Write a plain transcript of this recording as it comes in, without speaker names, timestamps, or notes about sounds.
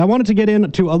I wanted to get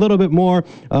into a little bit more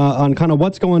on kind of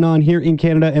what's going on here in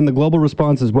Canada and the global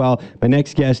response as well. My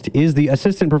next guest is the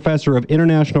Assistant Professor of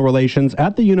International Relations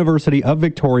at the University of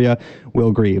Victoria,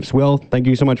 Will Greaves. Will, thank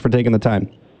you so much for taking the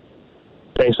time.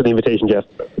 Thanks for the invitation, Jeff.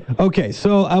 Okay,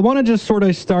 so I want to just sort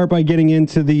of start by getting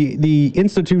into the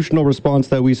institutional response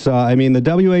that we saw. I mean, the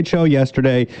WHO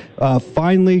yesterday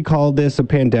finally called this a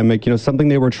pandemic, something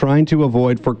they were trying to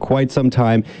avoid for quite some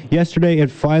time. Yesterday,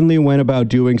 it finally went about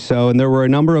doing so, and there were a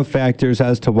number of factors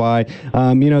as to why.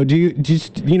 Do you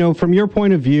just, from your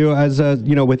point of view as,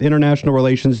 with international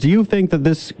relations, do you think that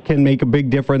this can make a big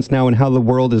difference now in how the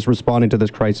world is responding to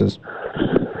this crisis?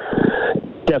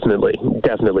 Definitely.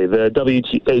 The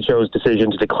WHO's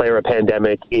decision to declare a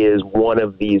pandemic is one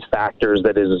of these factors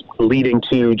that is leading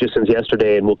to, just since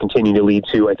yesterday, and will continue to lead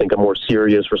to, I think, a more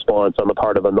serious response on the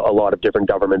part of a lot of different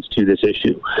governments to this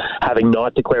issue. Having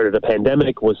not declared it a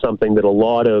pandemic was something that a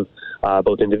lot of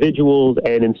both individuals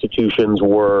and institutions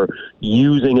were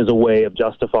using as a way of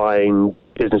justifying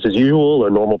business as usual or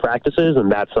normal practices, and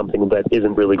that's something that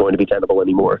isn't really going to be tenable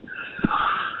anymore.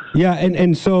 Yeah,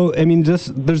 and so, I mean, there's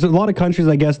a lot of countries,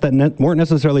 I guess, that weren't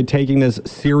necessarily taking this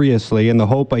seriously, and the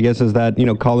hope, I guess, is that,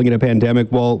 calling it a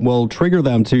pandemic will trigger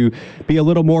them to be a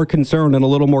little more concerned and a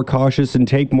little more cautious and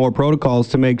take more protocols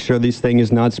to make sure this thing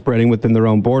is not spreading within their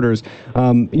own borders.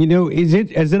 Is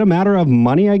it a matter of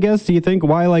money, I guess? Do you think?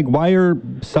 Why are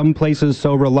some places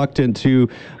so reluctant to,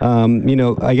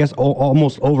 I guess,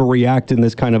 almost overreact in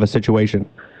this kind of a situation?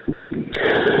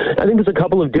 I think there's a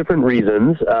couple of different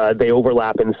reasons. They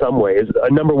overlap in some ways.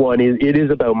 Number one is it is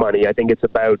about money. I think it's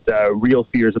about real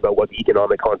fears about what the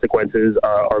economic consequences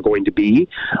are going to be.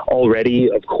 Already,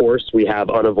 of course, we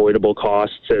have unavoidable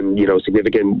costs and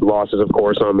significant losses, of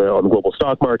course, on the global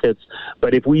stock markets.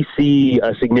 But if we see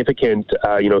a significant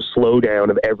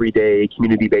slowdown of everyday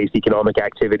community-based economic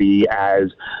activity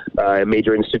as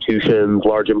major institutions,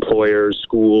 large employers,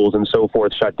 schools, and so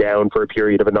forth shut down for a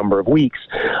period of a number of weeks,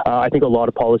 I think a lot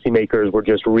of policymakers were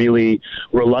just really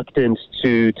reluctant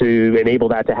to enable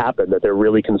that to happen, that they're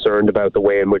really concerned about the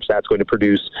way in which that's going to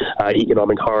produce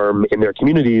economic harm in their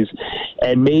communities.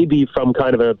 And maybe from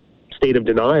kind of a state of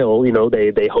denial,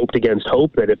 they hoped against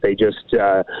hope that if they just,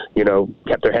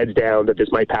 kept their heads down, that this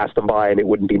might pass them by and it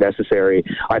wouldn't be necessary.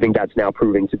 I think that's now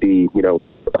proving to be,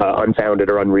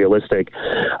 unfounded or unrealistic.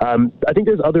 I think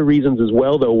there's other reasons as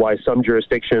well, though, why some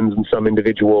jurisdictions and some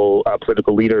individual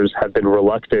political leaders have been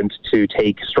reluctant to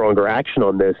take stronger action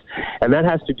on this. And that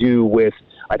has to do with,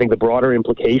 I think, the broader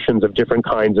implications of different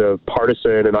kinds of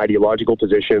partisan and ideological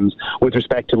positions with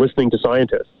respect to listening to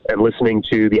scientists and listening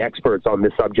to the experts on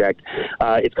this subject.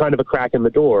 It's kind of a crack in the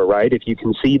door, right? If you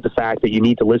concede the fact that you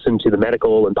need to listen to the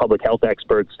medical and public health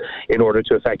experts in order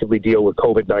to effectively deal with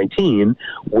COVID-19,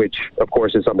 which, of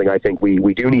course, is something I think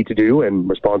we do need to do and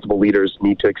responsible leaders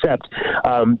need to accept,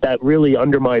 that really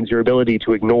undermines your ability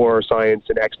to ignore science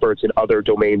and experts in other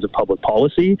domains of public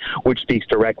policy, which speaks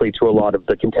directly to a lot of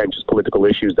the contentious political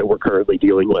issues that we're currently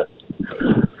dealing with.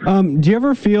 Do you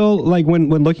ever feel like when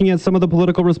looking at some of the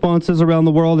political responses around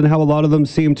the world and how a lot of them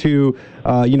seem to,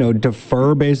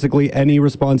 defer basically any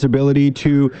responsibility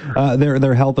to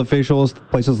their health officials,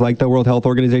 places like the World Health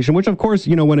Organization, which of course,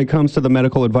 when it comes to the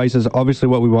medical advice is obviously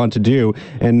what we want to do,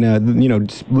 and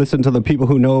listen to the people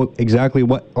who know exactly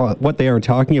what they are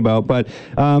talking about. But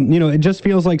it just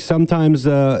feels like sometimes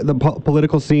the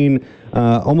political scene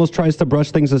almost tries to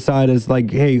brush things aside as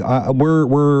like, hey,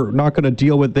 we're not going to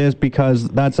deal with this because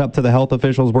that's up to the health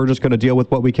officials. We're just going to deal with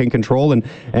what we can control.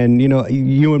 And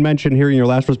you had mentioned here in your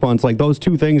last response, like those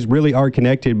two things really are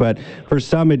connected. But for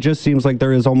some, it just seems like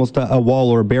there is almost a wall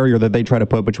or a barrier that they try to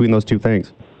put between those two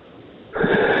things.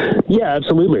 Yeah,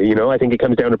 absolutely. I think it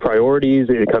comes down to priorities.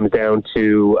 It comes down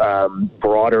to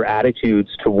broader attitudes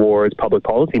towards public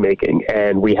policy making.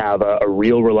 And we have a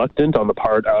real reluctance on the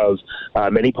part of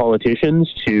many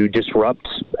politicians to disrupt,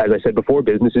 as I said before,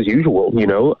 business as usual.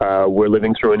 We're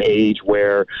living through an age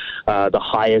where the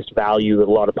highest value that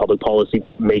a lot of public policy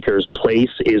makers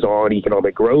place is on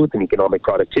economic growth and economic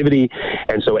productivity.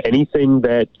 And so anything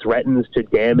that threatens to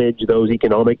damage those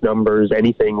economic numbers,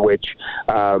 anything which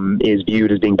is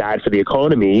viewed as being bad for the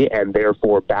economy and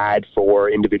therefore bad for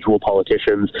individual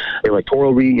politicians'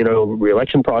 electoral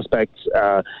re-election prospects,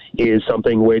 is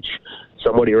something which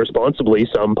somewhat irresponsibly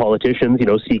some politicians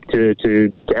seek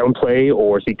to downplay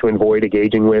or seek to avoid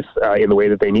engaging with in the way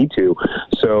that they need to.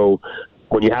 So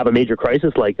when you have a major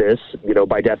crisis like this,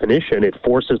 by definition, it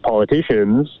forces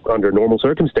politicians under normal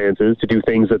circumstances to do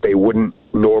things that they wouldn't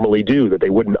normally do, that they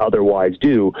wouldn't otherwise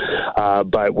do.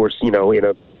 But we're, in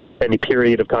a any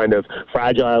period of kind of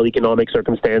fragile economic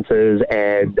circumstances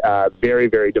and very,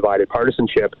 very divided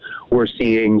partisanship, we're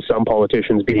seeing some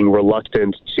politicians being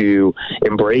reluctant to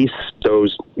embrace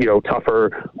those,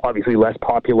 tougher, obviously less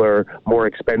popular, more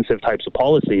expensive types of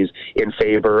policies in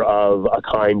favor of a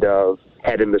kind of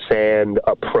head in the sand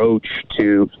approach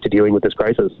to dealing with this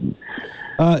crisis.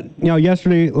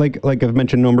 Yesterday, like I've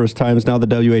mentioned numerous times now, the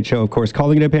WHO, of course,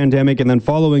 calling it a pandemic, and then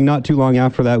following not too long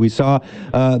after that, we saw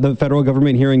the federal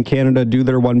government here in Canada do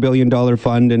their $1 billion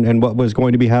fund and what was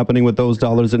going to be happening with those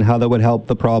dollars and how that would help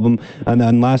the problem. And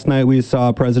then last night we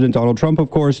saw President Donald Trump,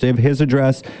 of course, give his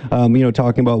address,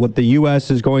 talking about what the U.S.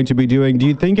 is going to be doing. Do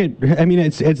you think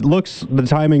the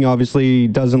timing obviously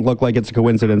doesn't look like it's a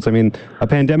coincidence. I mean, a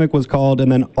pandemic was called,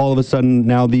 and then all of a sudden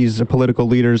now these political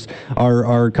leaders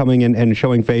are coming and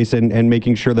showing face and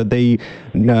making sure that they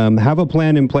have a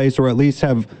plan in place, or at least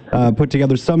have put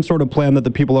together some sort of plan that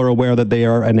the people are aware that they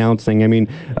are announcing. I mean,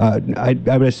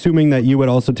 I'm assuming that you would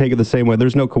also take it the same way.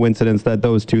 There's no coincidence that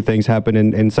those two things happen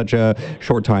in such a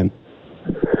short time.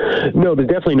 No, there's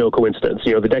definitely no coincidence.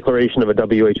 The declaration of a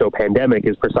WHO pandemic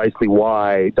is precisely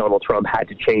why Donald Trump had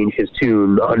to change his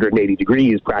tune 180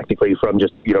 degrees practically from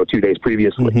just, 2 days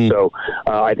previously. Mm-hmm. So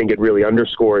I think it really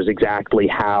underscores exactly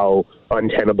how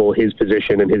untenable his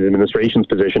position and his administration's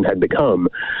position had become.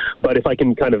 But if I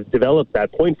can kind of develop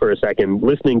that point for a second,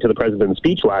 listening to the president's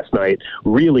speech last night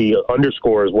really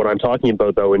underscores what I'm talking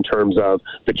about, though, in terms of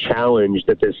the challenge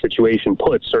that this situation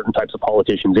puts certain types of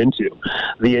politicians into.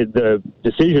 The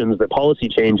decisions, the policy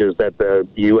changes that the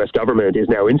U.S. government is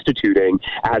now instituting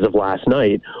as of last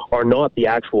night are not the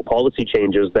actual policy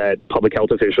changes that public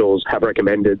health officials have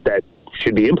recommended that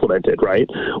should be implemented, right?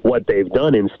 What they've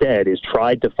done instead is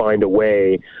tried to find a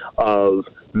way of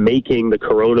making the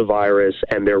coronavirus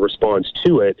and their response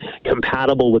to it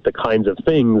compatible with the kinds of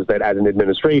things that as an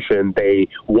administration they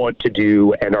want to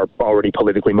do and are already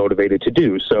politically motivated to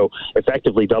do. So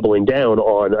effectively doubling down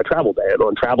on a travel ban,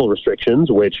 on travel restrictions,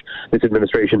 which this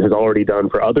administration has already done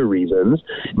for other reasons,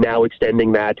 now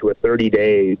extending that to a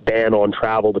 30-day ban on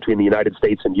travel between the United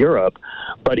States and Europe,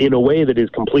 but in a way that is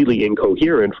completely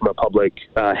incoherent from a public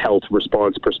health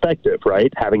response perspective,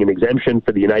 right? Having an exemption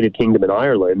for the United Kingdom and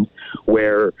Ireland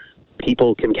where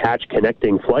people can catch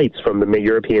connecting flights from the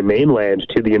European mainland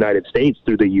to the United States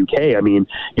through the UK. I mean,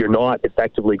 you're not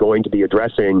effectively going to be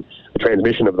addressing the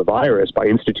transmission of the virus by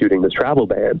instituting this travel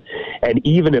ban. And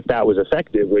even if that was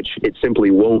effective, which it simply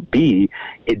won't be,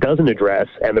 it doesn't address,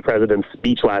 and the president's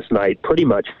speech last night pretty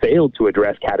much failed to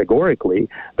address categorically,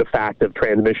 the fact of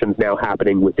transmissions now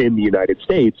happening within the United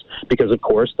States, because of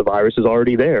course the virus is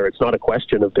already there. It's not a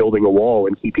question of building a wall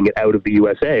and keeping it out of the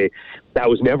USA. That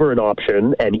was never an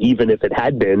option, and even if it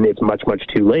had been, it's much, much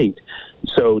too late.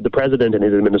 So the president and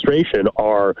his administration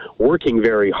are working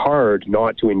very hard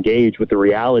not to engage with the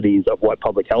realities of what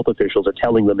public health officials are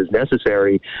telling them is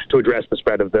necessary to address the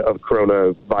spread of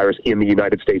coronavirus in the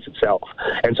United States itself.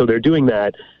 And so they're doing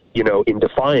that in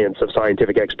defiance of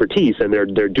scientific expertise, and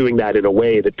they're doing that in a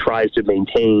way that tries to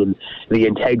maintain the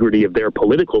integrity of their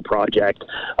political project,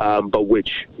 but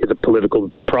which is a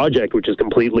political project which is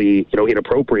completely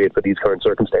inappropriate for these current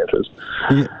circumstances.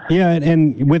 Yeah,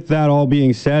 and with that all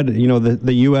being said,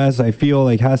 the U.S. I feel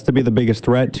like has to be the biggest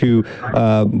threat to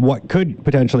what could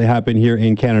potentially happen here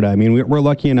in Canada. I mean, we're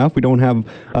lucky enough; we don't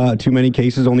have too many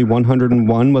cases. Only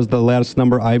 101 was the last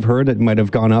number I've heard. It might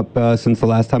have gone up since the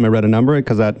last time I read a number,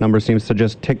 because that number seems to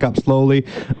just tick up slowly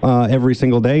every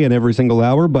single day and every single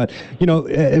hour. But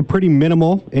pretty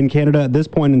minimal in Canada at this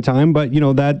point in time. But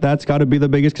that's got to be the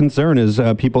biggest concern is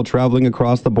people traveling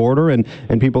across the border and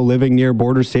people living near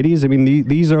border cities. I mean,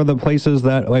 these are the places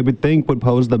that I would think would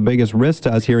pose the biggest risk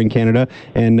to us here in Canada.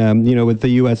 And with the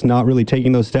U.S. not really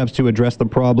taking those steps to address the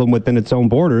problem within its own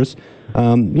borders,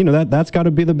 that's got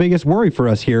to be the biggest worry for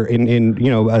us here in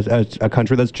a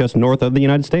country that's just north of the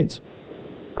United States.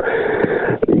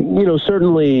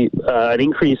 Certainly an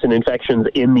increase in infections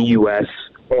in the U.S.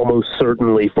 almost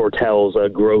certainly foretells a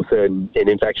growth in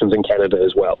infections in Canada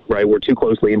as well, right? We're too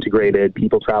closely integrated.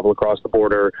 People travel across the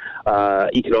border.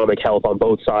 Economic health on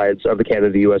both sides of the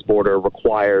Canada-U.S. border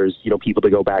requires, people to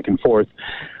go back and forth.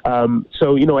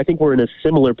 So, I think we're in a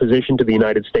similar position to the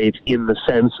United States in the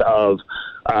sense of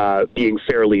being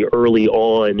fairly early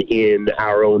on in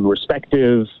our own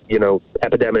respective,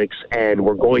 epidemics, and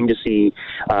we're going to see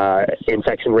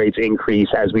infection rates increase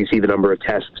as we see the number of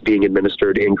tests being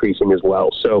administered increasing as well.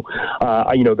 So,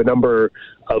 the number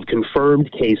of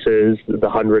confirmed cases, the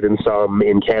 100 and some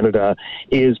in Canada,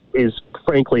 is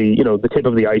frankly, the tip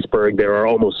of the iceberg. There are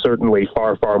almost certainly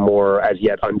far, far more as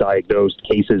yet undiagnosed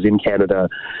cases in Canada.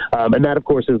 And that, of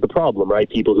course, is the problem, right?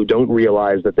 People who don't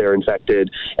realize that they're infected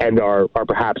and are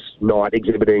perhaps not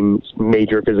exhibiting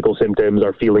major physical symptoms,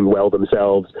 are feeling well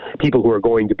themselves, people who are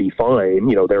going to be fine,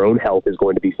 their own health is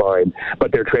going to be fine,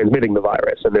 but they're transmitting the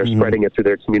virus and they're spreading it through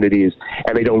their communities,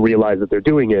 and they don't realize that they're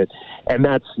doing it. And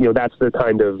that's the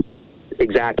kind of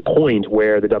exact point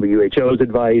where the WHO's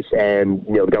advice and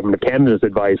the Government of Canada's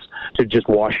advice to just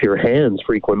wash your hands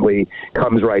frequently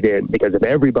comes right in, because if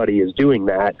everybody is doing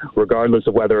that, regardless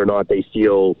of whether or not they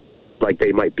feel like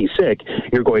they might be sick,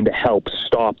 you're going to help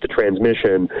stop the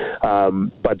transmission.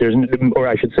 But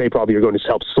probably you're going to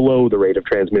help slow the rate of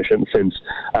transmission, since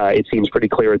it seems pretty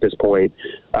clear at this point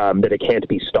that it can't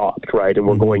be stopped, right? And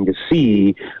we're going to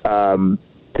see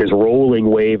this rolling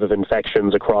wave of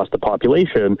infections across the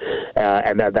population,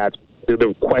 and that's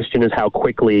the question is, how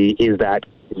quickly is that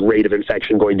rate of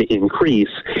infection going to increase?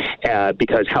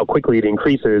 Because how quickly it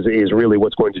increases is really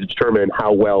what's going to determine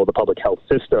how well the public health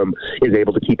system is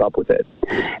able to keep up with it.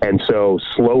 And so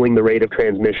slowing the rate of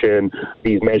transmission,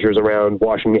 these measures around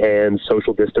washing hands,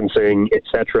 social distancing,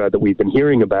 etc., that we've been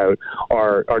hearing about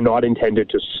are not intended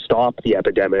to stop the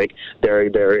epidemic.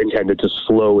 They're intended to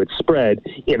slow its spread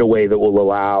in a way that will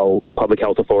allow public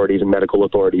health authorities and medical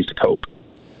authorities to cope.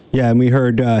 Yeah, and we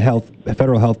heard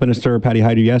Federal Health Minister Patty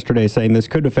Hajdu yesterday saying this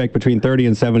could affect between 30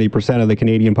 and 70% of the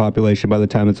Canadian population by the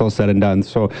time it's all said and done.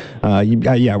 So,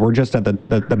 we're just at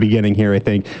the beginning here, I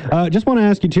think. Just want to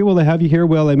ask you, too, while I have you here,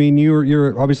 Will, I mean,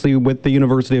 you're obviously with the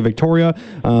University of Victoria.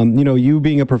 You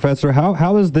being a professor, how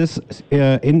has this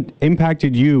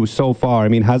impacted you so far? I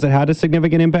mean, has it had a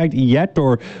significant impact yet,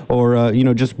 or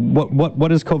just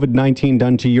what has COVID-19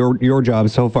 done to your job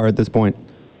so far at this point?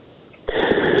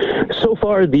 So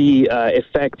far, the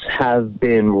effects have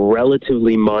been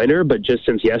relatively minor, but just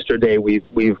since yesterday,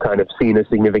 we've kind of seen a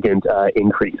significant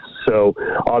increase. So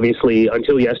obviously,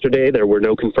 until yesterday, there were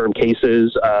no confirmed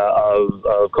cases of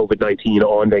COVID-19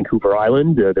 on Vancouver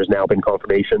Island. There's now been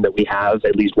confirmation that we have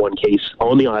at least one case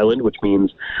on the island, which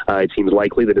means it seems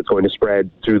likely that it's going to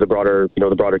spread through the broader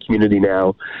community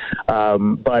now.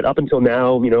 But up until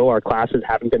now, our classes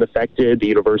haven't been affected. The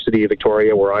University of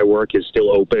Victoria, where I work, is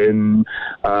still open.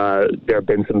 There have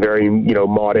been some very,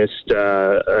 modest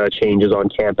changes on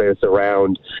campus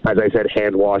around, as I said,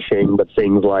 hand washing, but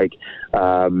things like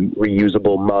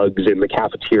reusable mugs in the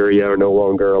cafeteria are no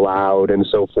longer allowed, and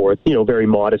so forth. Very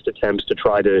modest attempts to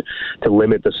try to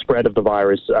limit the spread of the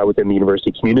virus within the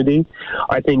university community.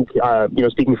 I think,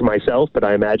 speaking for myself, but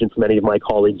I imagine for many of my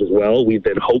colleagues as well, we've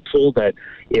been hopeful that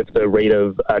if the rate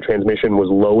of transmission was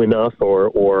low enough or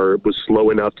was slow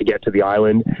enough to get to the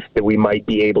island, that we might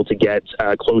be able to get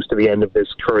close to the end of this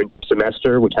current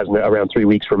semester, which has around 3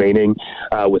 weeks remaining,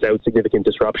 without significant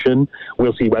disruption.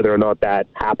 We'll see whether or not that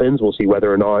happens. We'll see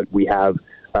whether or not we have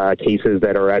cases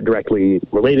that are directly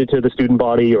related to the student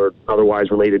body or otherwise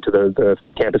related to the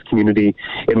campus community,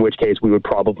 in which case we would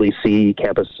probably see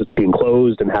campus being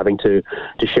closed and having to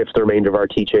shift the remainder of our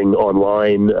teaching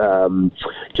online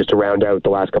just to round out the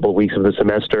last couple of weeks of the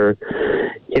semester.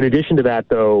 In addition to that,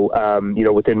 though,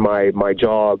 within my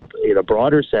job in a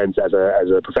broader sense as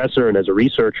a professor and as a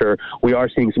researcher, we are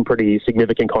seeing some pretty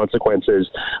significant consequences.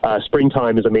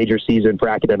 Springtime is a major season for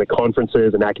academic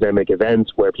conferences and academic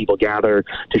events where people gather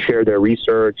to share their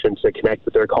research and to connect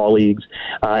with their colleagues.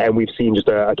 And we've seen just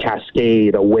a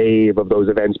cascade, a wave of those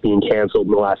events being canceled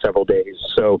in the last several days.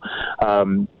 So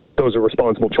those are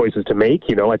responsible choices to make.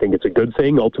 I think it's a good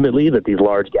thing ultimately that these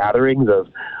large gatherings of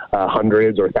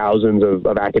hundreds or thousands of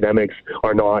academics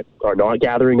are not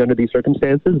gathering under these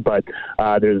circumstances, but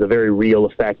there's a very real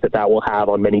effect that will have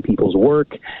on many people's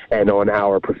work and on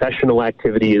our professional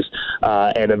activities,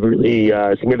 and a really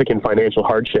significant financial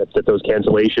hardship that those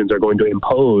cancellations are going to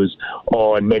impose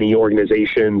on many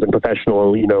organizations and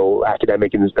professional,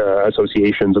 academic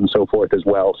associations and so forth as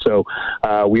well. So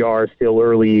we are still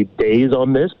early days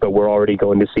on this, but we're already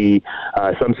going to see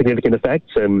some significant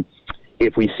effects. And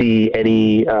if we see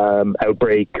any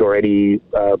outbreak or any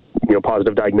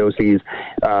positive diagnoses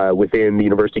within the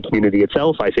university community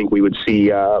itself, I think we would see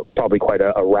probably quite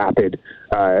a rapid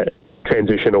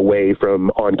transition away from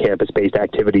on-campus-based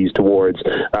activities towards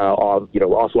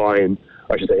offline,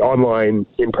 I should say online,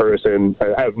 in-person,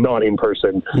 not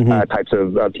in-person types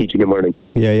of teaching and learning.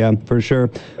 Yeah, for sure.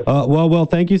 Well,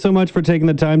 thank you so much for taking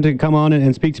the time to come on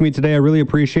and speak to me today. I really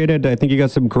appreciate it. I think you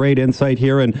got some great insight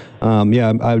here, and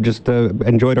I just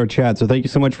enjoyed our chat. So thank you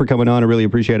so much for coming on. I really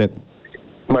appreciate it.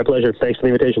 My pleasure. Thanks for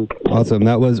the invitation. Awesome.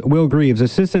 That was Will Greaves,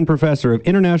 Assistant Professor of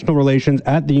International Relations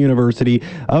at the University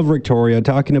of Victoria,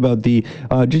 talking about the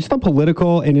just the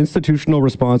political and institutional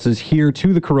responses here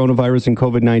to the coronavirus and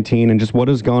COVID-19 and just what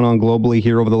has gone on globally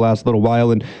here over the last little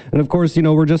while. And of course,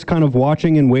 we're just kind of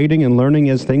watching and waiting and learning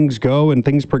as things go and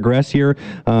things progress here.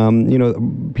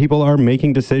 People are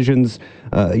making decisions,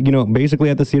 basically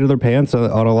at the seat of their pants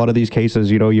on a lot of these cases.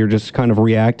 You're just kind of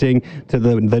reacting to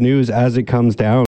the news as it comes down.